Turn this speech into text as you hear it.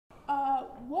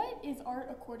What is art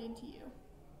according to you?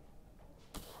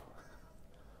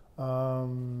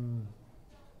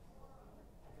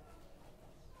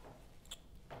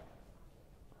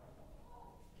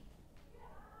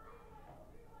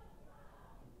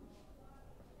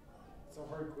 It's a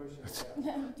hard question.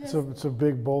 It's a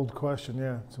big, bold question,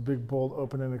 yeah. It's a big, bold,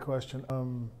 open-ended question.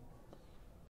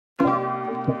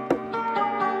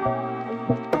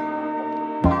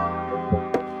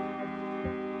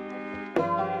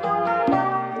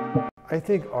 I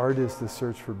think art is the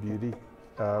search for beauty,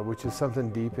 which is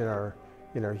something deep in our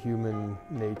human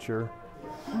nature.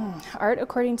 Art,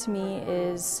 according to me,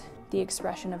 is the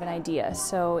expression of an idea.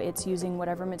 So it's using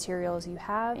whatever materials you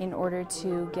have in order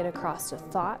to get across a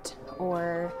thought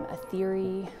or a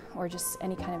theory or just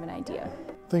any kind of an idea.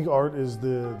 I think art is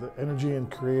the energy and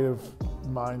creative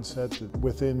mindset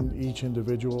within each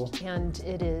individual. And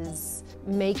it is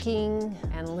making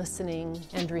and listening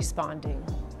and responding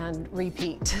and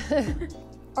repeat.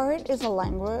 Art is a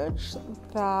language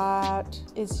that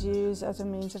is used as a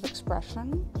means of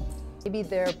expression. Maybe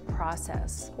their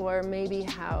process, or maybe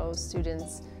how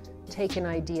students take an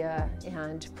idea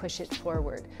and push it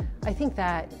forward. I think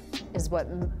that is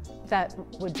that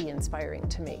would be inspiring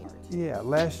to me. Yeah, the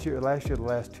last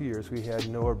 2 years, we had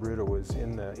Noah Brito was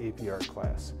in the AP art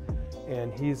class.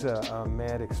 And he's a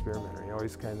mad experimenter. He's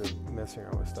always kind of messing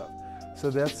around with stuff. So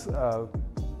that's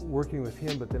working with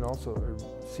him, but then also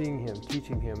seeing him,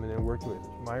 teaching him, and then working with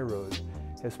my Rose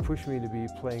has pushed me to be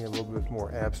playing a little bit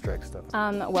more abstract stuff.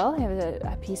 Well, I have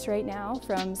a piece right now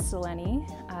from Selene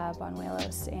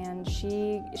Banuelos, and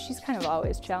she's kind of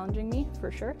always challenging me,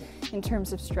 for sure, in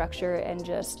terms of structure and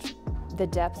just the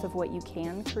depth of what you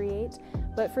can create.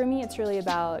 But for me, it's really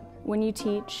about when you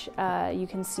teach, you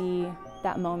can see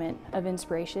that moment of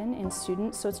inspiration in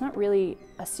students. So it's not really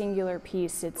a singular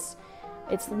piece, it's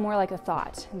more like a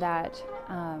thought that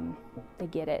they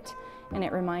get it, and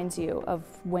it reminds you of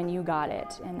when you got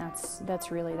it, and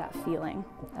that's really that feeling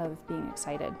of being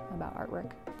excited about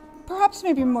artwork. Perhaps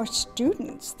maybe more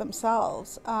students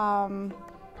themselves,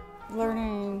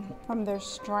 learning from their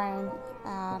strength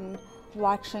and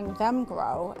watching them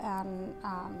grow and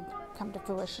come to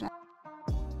fruition.